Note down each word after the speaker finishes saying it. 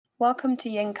Welcome to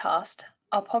Yingcast,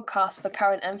 our podcast for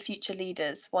current and future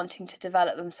leaders wanting to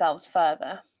develop themselves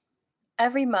further.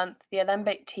 Every month, the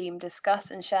Alembic team discuss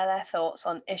and share their thoughts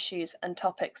on issues and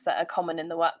topics that are common in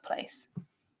the workplace.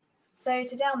 So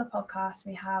today on the podcast,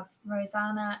 we have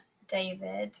Rosanna,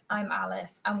 David, I'm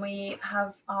Alice, and we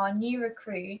have our new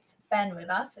recruit, Ben, with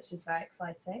us, which is very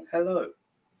exciting. Hello.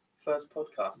 First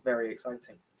podcast, very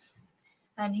exciting.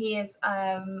 And he is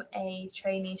a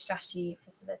trainee strategy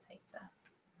facilitator.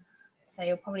 So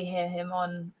you'll probably hear him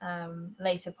on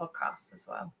later podcasts as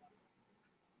well.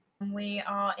 We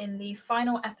are in the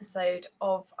final episode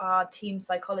of our team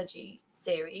psychology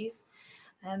series.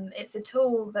 It's a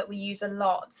tool that we use a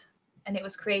lot, and it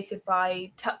was created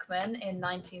by Tuckman in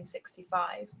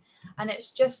 1965. And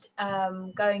it's just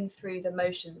going through the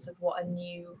motions of what a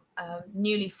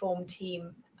newly formed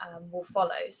team will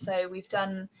follow. So we've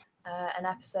done an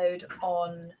episode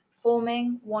on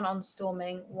forming, one on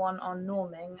storming, one on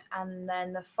norming, and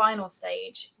then the final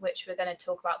stage, which we're going to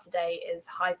talk about today, is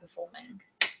high performing.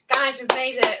 Guys, we've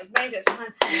made it. We've made it.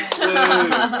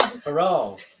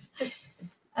 Hurrah!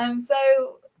 So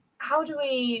how do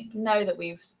we know that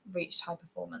we've reached high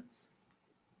performance?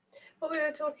 Well, we were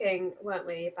talking, weren't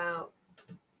we, about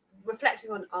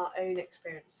reflecting on our own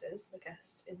experiences, I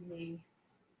guess, in the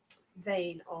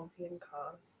vein of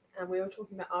Yingcast. And we were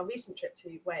talking about our recent trip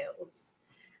to Wales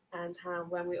and how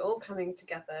when we're all coming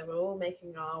together, we're all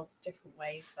making our different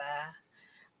ways there.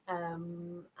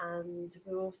 And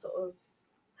we all sort of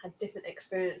had different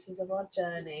experiences of our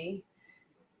journey.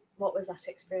 What was that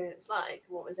experience like?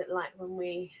 What was it like when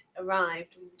we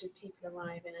arrived? Did people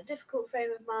arrive in a difficult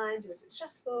frame of mind? Was it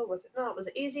stressful? Was it not? Was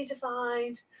it easy to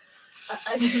find?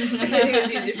 I don't think it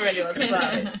was easy for anyone to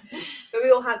find. But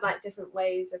we all had like different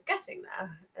ways of getting there.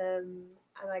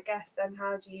 And I guess then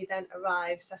how do you then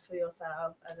arrive, settle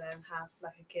yourself, and then have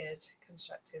like a good,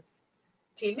 constructive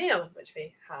team meal, which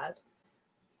we had.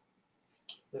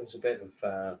 There was a bit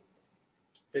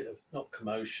of not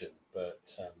commotion,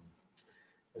 but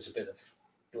there's a bit of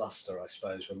bluster, I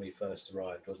suppose, when we first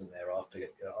arrived, wasn't there?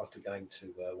 After going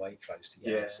to Waitrose to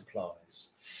get our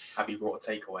supplies. Have you brought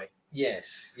a takeaway?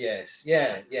 Yes.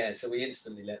 So we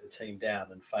instantly let the team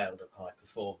down and failed at high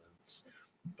performance.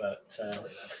 But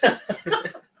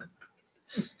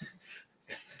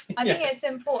I think it's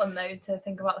important though to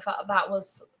think about the fact that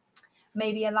was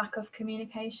maybe a lack of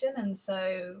communication, and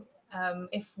so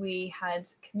if we had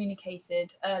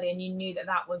communicated early and you knew that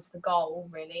that was the goal,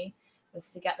 really was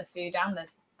to get the food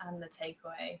and the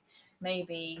takeaway,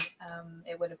 maybe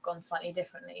it would have gone slightly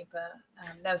differently. But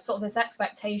there was sort of this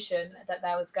expectation that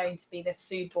there was going to be this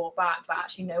food brought back, but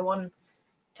actually no one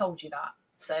told you that.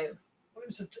 So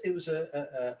it was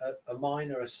a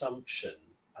minor assumption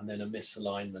and then a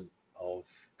misalignment of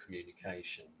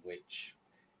communication, which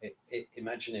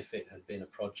imagine if it had been a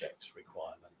project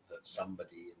requirement that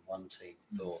somebody in one team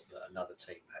thought that another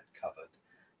team had covered,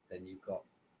 then you've got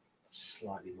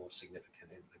slightly more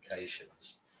significant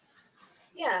implications.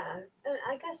 Yeah, and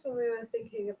I guess when we were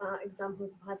thinking about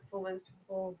examples of high performance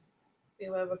before we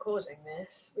were recording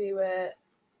this, we were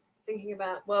thinking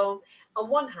about, well, on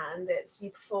one hand, it's you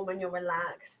perform when you're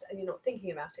relaxed and you're not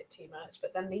thinking about it too much,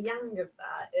 but then the yang of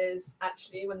that is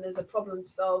actually when there's a problem to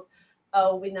solve,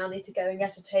 oh, we now need to go and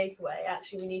get a takeaway.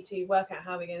 Actually, we need to work out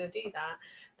how we're going to do that.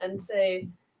 And so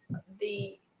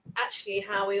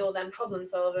how we all then problem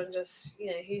solve and just,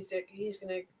 who's going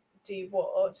to do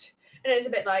what. And it's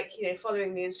a bit like,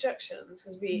 following the instructions,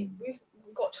 because we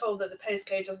got told that the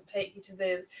postcode doesn't take you to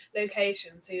the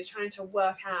location, so you're trying to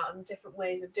work out different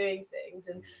ways of doing things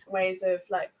and ways of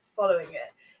like following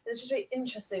it. And it's just really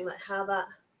interesting, like how that,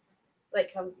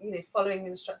 like following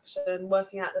instruction,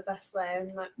 working out the best way,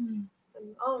 and like and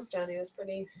our journey was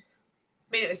pretty.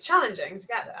 It was challenging to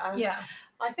get there. yeah,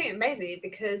 I think it may be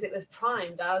because it was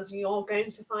primed as you're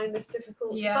going to find this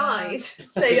difficult to find.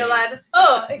 So you're like,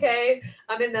 oh, okay,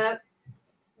 I'm in the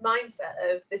mindset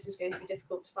of this is going to be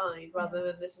difficult to find rather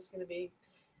than this is going to be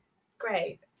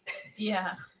great.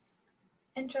 Yeah.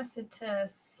 Interested to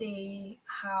see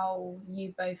how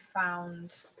you both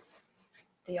found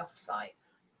the offsite.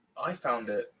 I found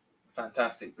it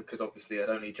fantastic because obviously I'd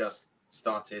only just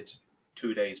started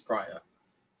 2 days prior.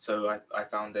 So I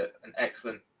found it an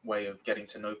excellent way of getting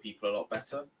to know people a lot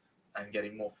better and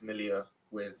getting more familiar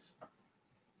with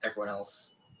everyone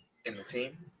else in the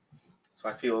team. So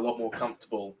I feel a lot more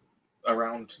comfortable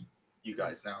around you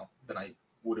guys now than I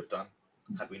would have done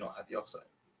had we not had the offsite.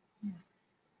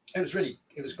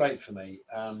 It was great for me.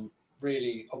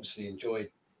 Really, obviously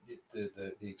enjoyed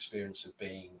the experience of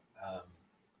being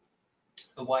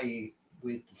away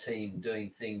with the team,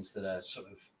 doing things that are sort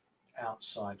of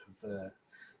outside of the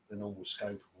normal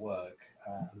scope of work,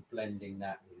 and blending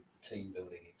that with the team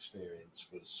building experience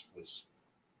was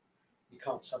you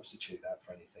can't substitute that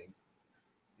for anything.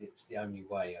 It's the only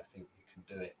way I think you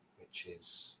can do it, which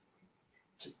is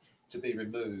to be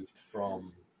removed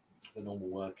from the normal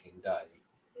working day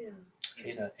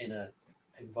in a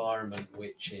environment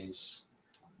which is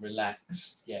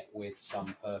relaxed yet with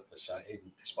some purpose. So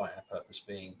despite our purpose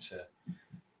being to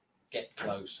get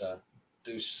closer,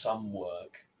 do some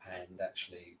work, and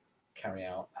actually carry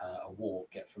out a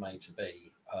walk, get from A to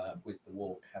B, with the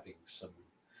walk having some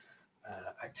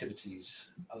activities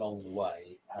along the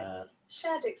way. It's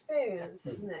shared experience,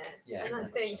 isn't it? Yeah, and I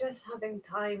very think much so. just having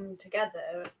time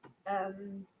together,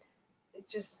 it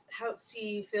just helps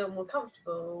you feel more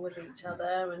comfortable with each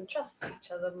other and trust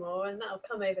each other more, and that'll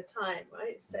come over time,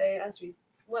 right? So as we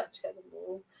work together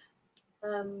more,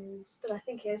 but I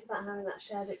think it is about having that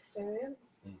shared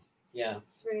experience. Yeah,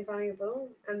 It's really valuable,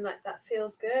 and like that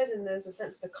feels good, and there's a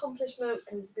sense of accomplishment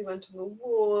because we went on a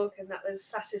walk and that was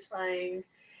satisfying.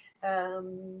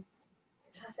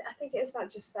 So I think it is about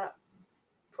just that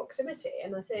proximity,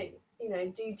 and I think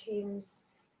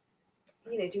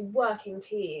do working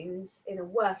teams in a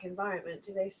work environment,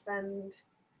 do they spend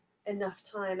enough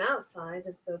time outside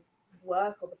of the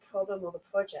work or the problem or the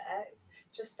project,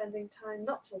 just spending time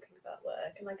not talking about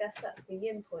work? And I guess that's the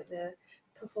yin point there,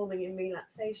 performing in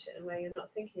relaxation, where you're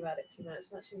not thinking about it too much,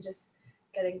 and actually just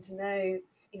getting to know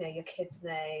your kids'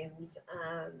 names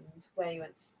and where you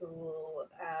went to school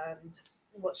and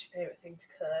what's your favourite thing to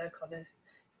cook on a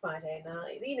Friday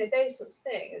night, those sorts of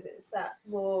things. It's that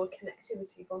more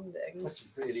connectivity, bonding. that's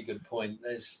a really good point.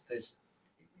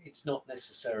 It's not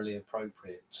necessarily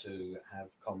appropriate to have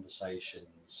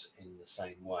conversations in the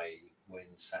same way when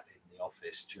sat in the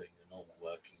office during a normal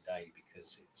working day,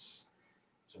 because it's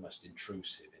almost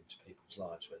intrusive into people's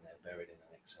lives when they're buried in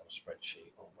an Excel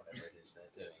spreadsheet or whatever it is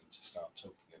they're doing, to start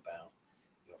talking about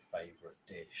your favourite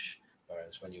dish.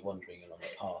 Whereas when you're wandering along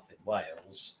a path in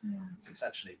Wales, it's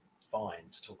actually fine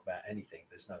to talk about anything.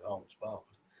 There's no holds barred.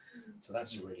 So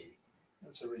that's a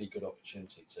really good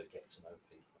opportunity to get to know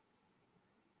people.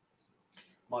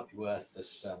 Might be worth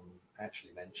us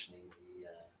actually mentioning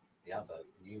the other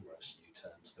numerous new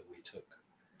terms that we took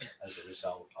as a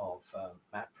result of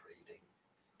map reading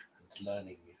and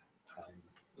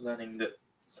Learning that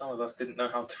some of us didn't know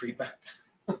how to read maps.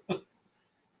 But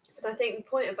I think the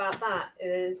point about that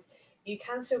is you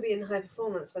can still be in high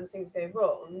performance when things go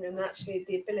wrong, and actually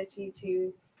the ability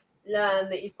to learn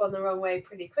that you've gone the wrong way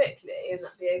pretty quickly and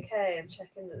that be okay, and check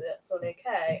in that that's all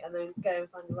okay, and then go and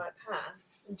find the right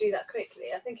path and do that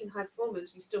quickly. I think in high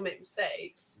performance you still make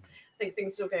mistakes. I think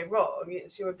things still go wrong.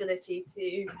 It's your ability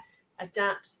to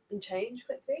adapt and change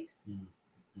quickly,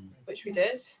 which we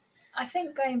did. I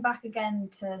think going back again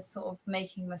to sort of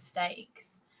making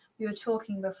mistakes, we were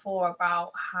talking before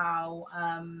about how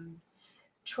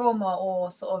trauma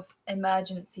or sort of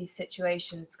emergency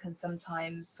situations can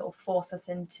sometimes sort of force us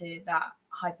into that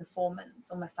high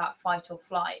performance, almost that fight or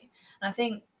flight. And I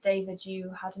think, David, you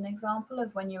had an example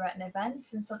of when you were at an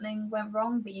event and something went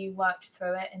wrong, but you worked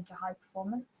through it into high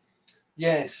performance.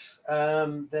 Yes,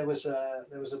 there was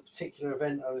a particular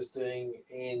event I was doing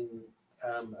in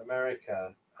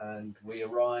America, and we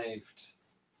arrived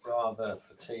rather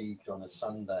fatigued on a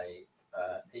Sunday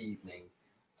evening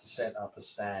to set up a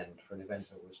stand for an event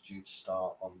that was due to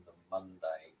start on the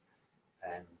Monday.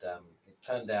 And it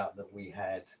turned out that we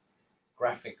had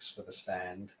graphics for the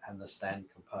stand and the stand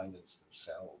components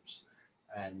themselves.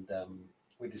 And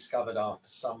we discovered after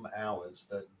some hours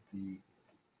that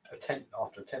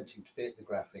after attempting to fit the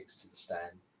graphics to the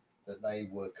stand, that they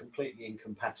were completely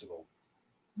incompatible.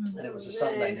 And it was a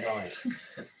Sunday night.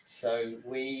 So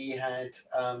we had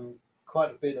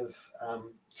quite a bit of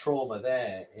trauma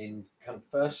there in kind of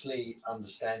firstly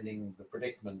understanding the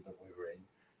predicament that we were in,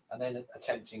 and then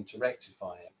attempting to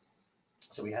rectify it.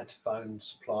 So we had to phone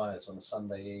suppliers on a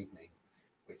Sunday evening,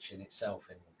 which in itself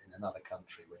in another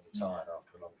country when you're tired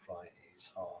after a long flight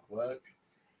is hard work.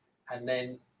 And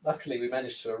then luckily we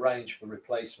managed to arrange for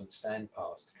replacement stand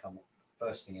parts to come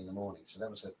first thing in the morning. So that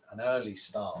was an early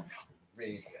start,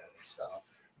 really early start.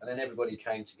 And then everybody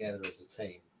came together as a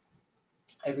team.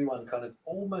 Everyone kind of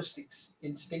almost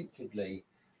instinctively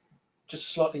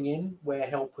just slotting in where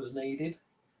help was needed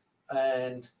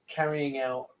and carrying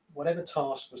out whatever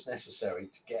task was necessary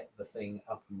to get the thing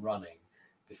up and running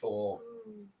before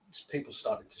people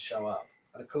started to show up.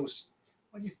 And of course,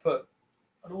 when you've put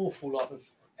an awful lot of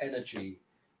energy,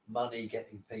 money,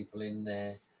 getting people in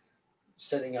there,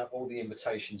 setting up all the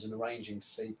invitations and arranging to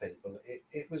see people,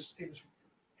 it was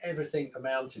everything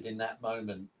amounted in that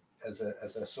moment as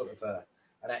a sort of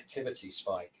an activity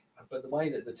spike. But the way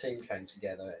that the team came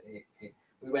together,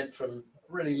 we went from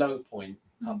a really low point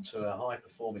up to a high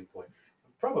performing point.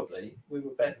 And probably we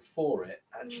were better for it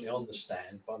actually on the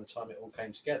stand by the time it all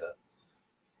came together.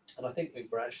 And I think we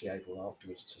were actually able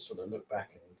afterwards to sort of look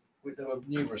back, and there were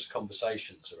numerous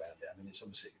conversations around it. I mean, it's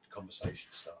obviously a conversation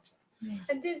starter.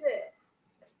 And does it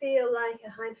feel like a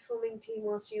high performing team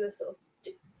whilst you were sort of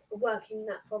working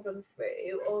that problem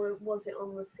through, or was it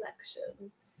on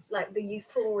reflection, like the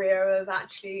euphoria of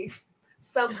actually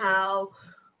somehow,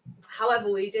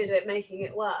 however we did it, making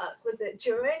it work? Was it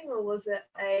during, or was it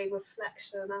a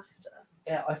reflection after?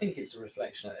 Yeah, I think it's a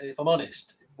reflection. If I'm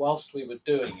honest, whilst we were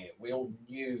doing it, we all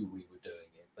knew we were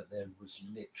doing it, but there was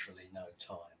literally no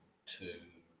time to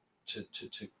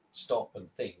stop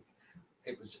and think.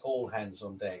 It was all hands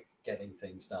on deck, getting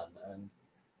things done. And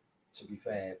to be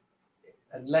fair,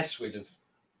 unless we'd have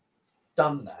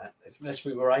done that, unless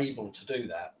we were able to do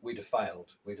that, we'd have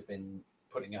failed. We'd have been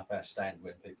putting up our stand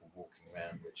when people were walking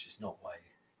around, which is not way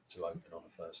to open on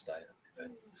a first day of an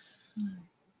event.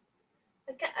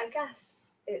 I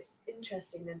guess it's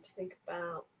interesting then to think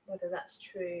about whether that's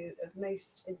true of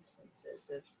most instances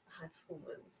of high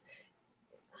performance.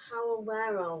 How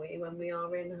aware are we when we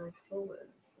are in high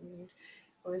performance?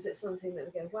 Or is it something that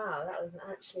we go, wow, that was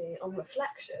actually on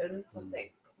reflection something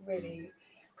really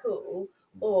cool?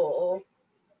 Or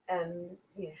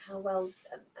how well,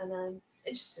 and I'm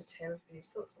interested to hear everybody's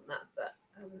thoughts on that, but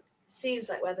it seems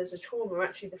like where there's a trauma,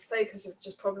 actually the focus of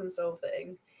just problem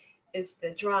solving is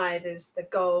the drive, is the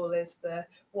goal, is the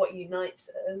what unites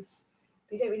us.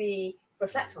 We don't really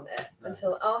reflect on it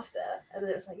until after, and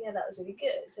then it's like, yeah, that was really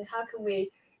good. So how can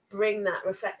we bring that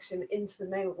reflection into the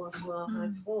moment whilst you are high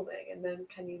performing, and then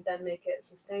can you then make it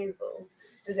sustainable?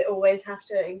 Does it always have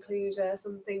to include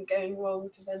something going wrong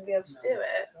to then be able to do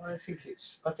it? I think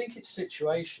it's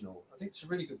situational. I think it's a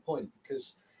really good point,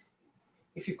 because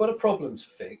if you've got a problem to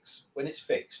fix, when it's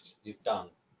fixed, you've done,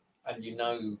 and you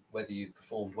know whether you've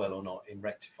performed well or not in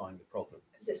rectifying the problem.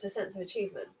 Because it's a sense of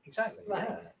achievement. Exactly. Right.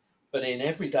 Yeah. But in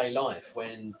everyday life,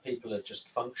 when people are just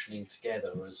functioning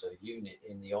together as a unit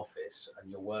in the office, and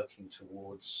you're working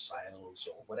towards sales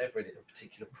or whatever it is, a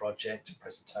particular project, a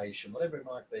presentation, whatever it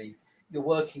might be, you're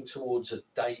working towards a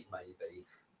date maybe,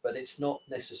 but it's not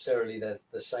necessarily the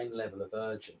same level of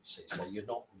urgency. So you're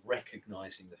not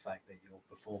recognising the fact that you're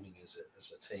performing as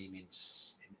a team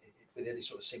with any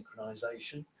sort of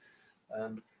synchronisation.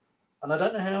 And I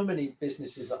don't know how many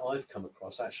businesses that I've come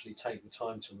across actually take the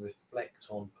time to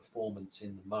reflect on performance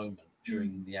in the moment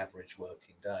during the average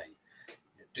working day.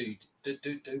 Do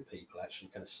people actually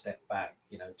kind of step back,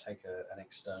 take an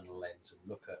external lens and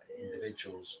look at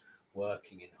individuals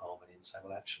working in harmony and say,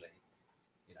 well, actually,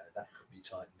 that could be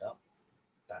tightened up.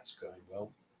 That's going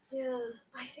well. Yeah,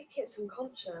 I think it's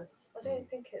unconscious. I don't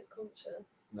think it's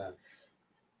conscious. No.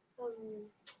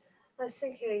 I was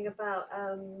thinking about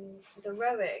the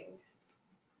rowing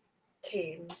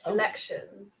team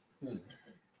selection,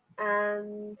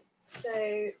 and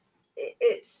so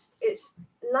it's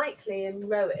likely in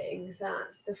rowing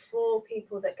that the 4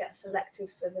 people that get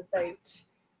selected for the boat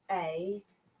A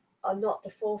are not the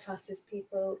 4 fastest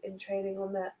people in training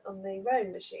on the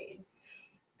rowing machine,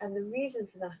 and the reason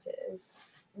for that is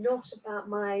not about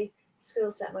my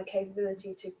skill set, my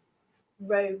capability to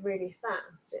row really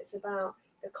fast. It's about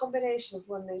the combination of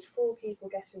when those 4 people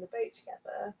get in the boat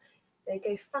together, they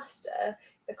go faster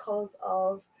because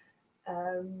of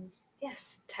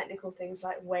technical things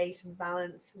like weight and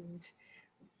balance and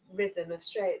rhythm of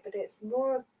stroke, but it's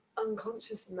more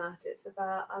unconscious than that. It's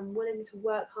about, I'm willing to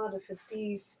work harder for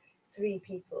these 3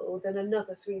 people than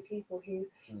another 3 people who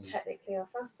technically are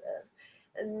faster.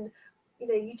 And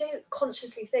you don't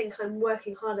consciously think I'm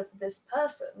working harder for this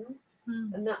person,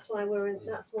 and that's why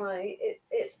that's why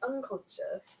it's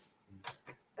unconscious.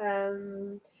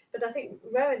 But I think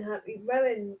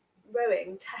rowing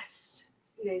test.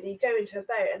 You go into a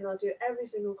boat and they'll do every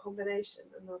single combination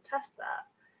and they'll test that.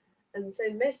 And so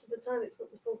most of the time, it's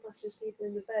not the 4 fastest people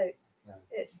in the boat. No.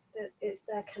 It's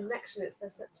their connection, it's their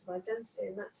sense of identity,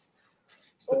 and that's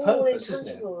all purpose,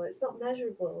 intangible. It's not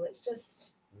measurable. It's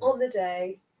just on the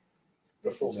day.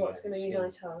 This is what's going to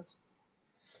unite us.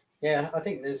 Yeah, I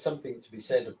think there's something to be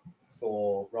said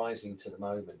for rising to the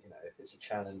moment. If it's a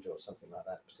challenge or something like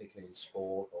that, particularly in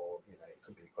sport, or it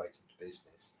could be equated to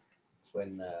business. It's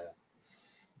when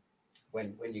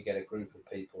you get a group of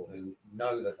people who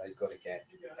know that they've got to get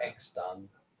X done,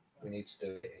 we need to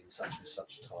do it in such and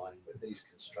such time with these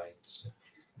constraints,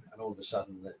 and all of a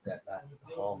sudden that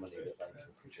harmony that they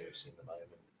can produce in the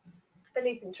moment.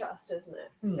 Belief and trust, isn't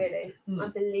it? Really, I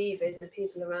believe in the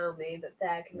people around me that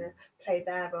they're going to play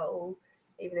their role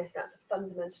even if that's a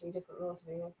fundamentally different role to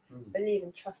me. I Mm. believe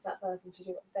and trust that person to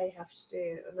do what they have to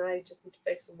do, and I just need to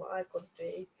focus on what I've got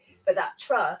to do. But that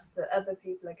trust that other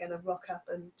people are going to rock up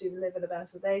and deliver the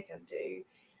best that they can do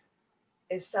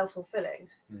is self-fulfilling.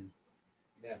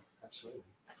 Yeah, absolutely.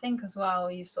 I think as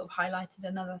well, you've sort of highlighted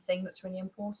another thing that's really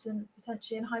important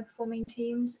potentially in high performing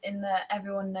teams, in that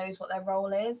everyone knows what their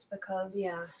role is, because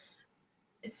Yeah.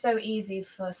 it's so easy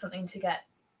for something to get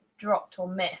dropped or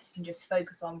missed and just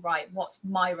focus on, right, what's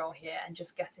my role here, and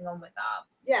just getting on with that.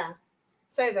 Yeah.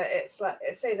 So that it's like,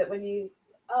 so that when you,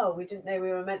 oh, we didn't know we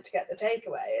were meant to get the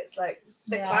takeaway, it's like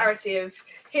the Yeah. clarity of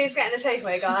who's getting the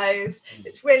takeaway, guys.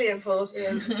 It's really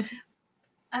important.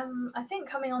 I think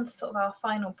coming on to sort of our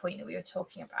final point that we were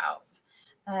talking about,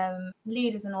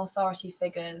 leaders and authority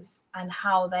figures and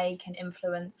how they can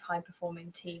influence high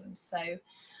performing teams. So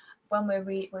when we're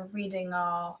reading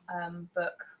our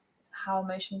book, How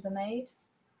Emotions Are Made,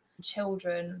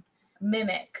 children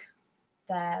mimic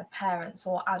their parents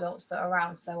or adults that are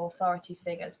around, so authority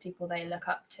figures, people they look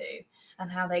up to,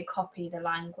 and how they copy the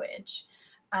language,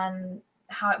 and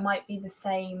how it might be the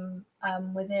same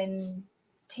within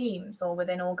teams or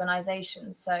within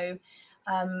organizations. So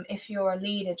if you're a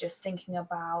leader, just thinking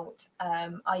about,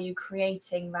 are you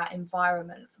creating that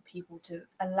environment for people to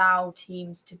allow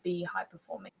teams to be high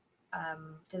performing?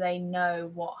 Do they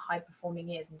know what high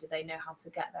performing is, and do they know how to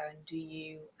get there, and do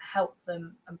you help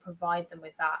them and provide them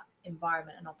with that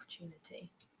environment and opportunity?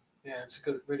 Yeah, it's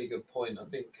a really good point. I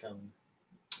think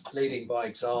leading by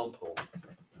example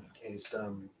is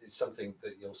something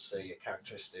that you'll see, a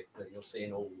characteristic that you'll see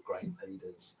in all great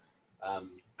leaders.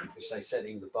 Is they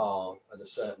setting the bar at a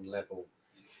certain level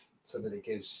so that it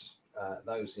gives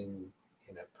those in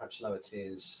perhaps lower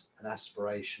tiers an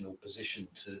aspirational position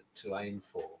to aim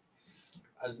for.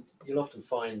 And you'll often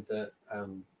find that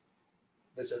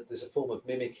there's a form of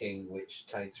mimicking which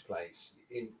takes place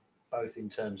both in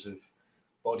terms of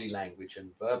body language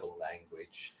and verbal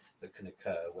language that can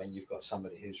occur when you've got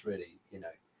somebody who's really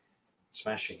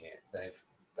smashing it.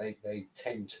 They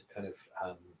tend to kind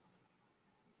of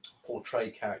portray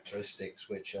characteristics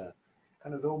which are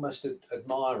kind of almost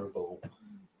admirable,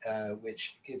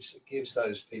 which gives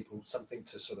those people something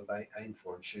to sort of aim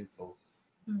for and shoot for.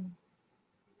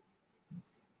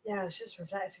 Yeah, it's just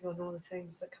reflecting on all the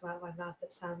things that come out of my mouth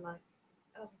that sound like,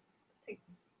 oh, I think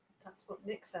that's what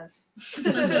Nick says.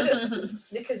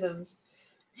 Nickisms.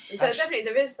 And so definitely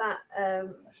there is that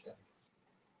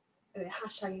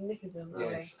hashtagging Nickism, are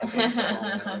Yes, we? I think so.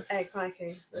 Yeah. Hey,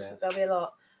 crikey, Yeah. there'll be a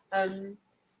lot.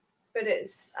 But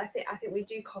it's, I think we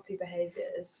do copy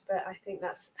behaviours, but I think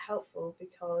that's helpful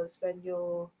because when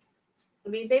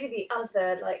maybe the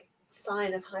other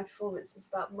sign of high performance is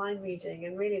about mind reading,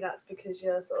 and really that's because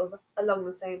you're sort of along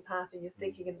the same path and you're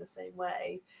thinking in the same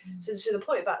way. So to the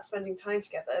point about spending time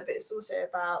together, but it's also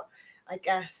about, I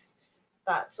guess,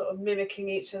 that sort of mimicking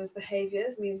each other's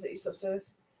behaviours means that you sort of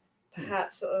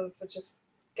perhaps sort of just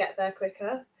get there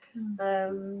quicker.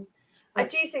 I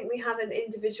do think we have an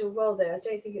individual role there. I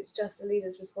don't think it's just a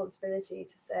leader's responsibility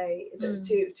to say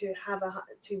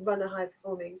to run a high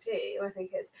performing team. I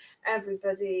think it's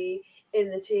everybody in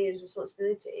the team's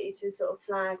responsibility to sort of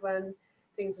flag when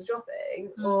things are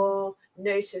dropping or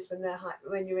notice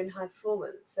when you're in high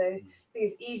performance. So I think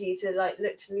it's easy to look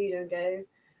to the leader and go,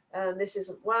 this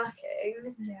isn't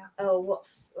working. Yeah. Oh,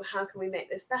 how can we make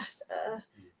this better?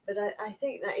 But I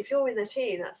think that if you're in the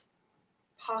team, that's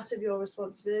part of your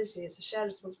responsibility. It's a shared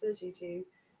responsibility to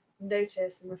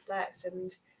notice and reflect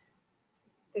and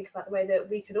think about the way that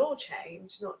we could all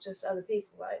change, not just other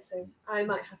people, right? So I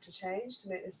might have to change to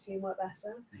make this team work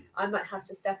better. I might have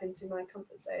to step into my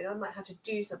comfort zone. I might have to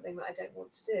do something that I don't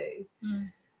want to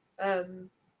do.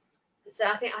 So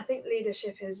I think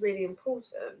leadership is really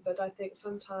important, but I think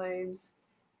sometimes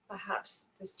perhaps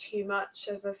there's too much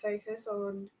of a focus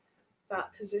on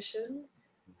that position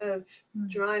of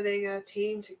driving a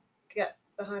team to get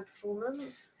the high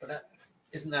performance. But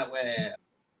isn't that where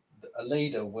a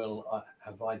leader will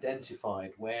have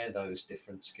identified where those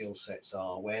different skill sets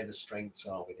are, where the strengths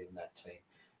are within that team,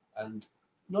 and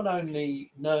not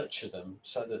only nurture them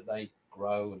so that they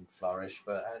grow and flourish,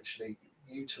 but actually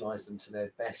utilize them to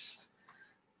their best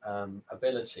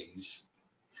abilities.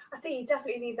 I think you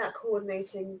definitely need that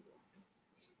coordinating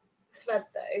thread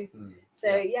though.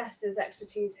 Yes, there's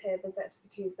expertise here, there's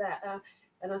expertise there,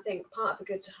 and I think part of a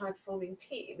good high performing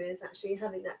team is actually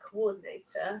having that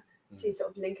coordinator to sort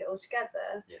of link it all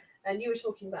together. And you were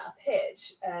talking about a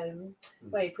pitch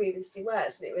where you previously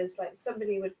worked, and it was like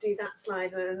somebody would do that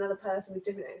slide and another person with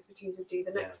different expertise would do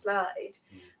the next slide.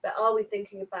 But are we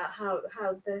thinking about how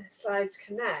the slides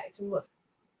connect and what's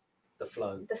The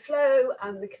flow. the flow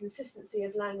and the consistency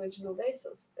of language and all those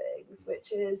sorts of things,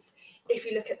 which is, if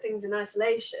you look at things in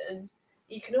isolation,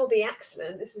 you can all be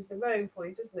excellent. This is the rowing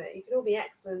point, isn't it? You can all be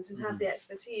excellent and have the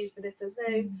expertise, but if there's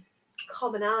no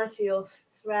commonality or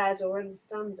thread or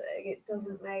understanding, it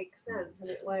doesn't make sense and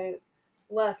it won't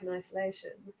work in isolation.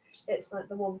 It's like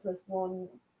the 1 + 1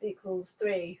 =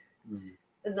 3,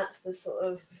 and that's the sort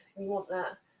of, you want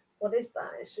that. What is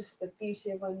that? It's just the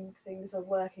beauty of when things are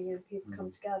working and people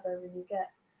come together and you get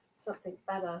something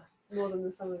better, more than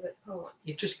the sum of its parts.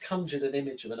 You've just conjured an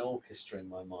image of an orchestra in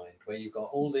my mind, where you've got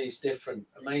all these different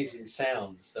amazing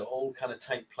sounds that all kind of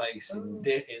take place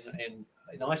in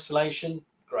isolation,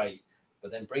 great,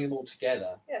 but then bring them all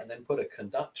together and then put a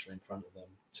conductor in front of them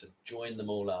to join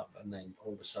them all up, and then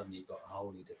all of a sudden you've got a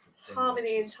wholly different thing.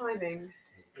 Harmony and timing.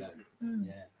 Yeah,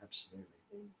 absolutely.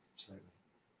 Absolutely.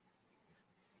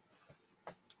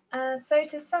 So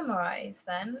to summarise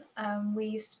then,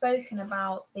 we've spoken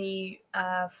about the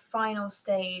final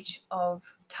stage of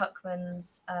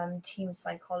Tuckman's team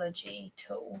psychology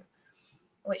tool,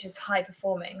 which is high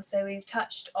performing. So we've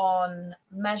touched on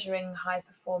measuring high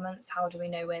performance. How do we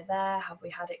know we're there? Have we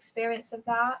had experience of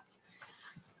that?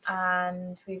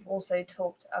 And we've also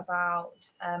talked about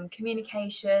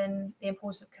communication, the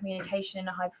importance of communication in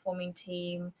a high performing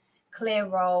team, clear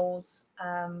roles,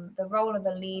 the role of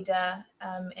a leader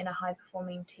in a high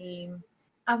performing team,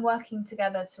 and working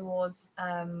together towards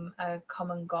a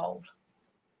common goal.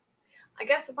 I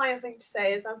guess the final thing to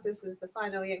say is, as this is the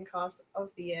final Youngcast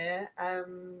of the year,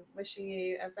 wishing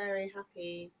you a very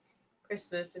happy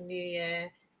Christmas and New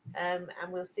Year, and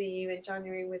we'll see you in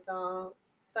January with our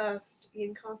first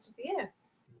Youngcast of the year.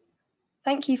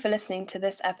 Thank you for listening to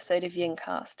this episode of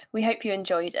Youngcast. We hope you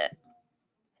enjoyed it.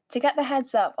 To get the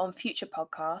heads up on future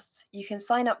podcasts, you can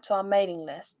sign up to our mailing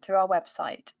list through our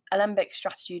website,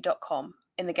 alembicstrategy.com,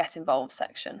 in the Get Involved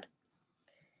section.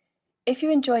 If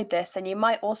you enjoyed this, then you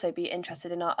might also be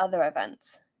interested in our other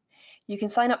events. You can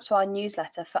sign up to our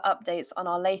newsletter for updates on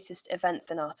our latest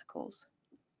events and articles.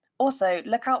 Also,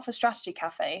 look out for Strategy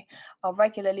Cafe, our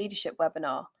regular leadership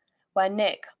webinar, where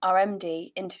Nick, our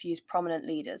MD, interviews prominent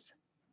leaders.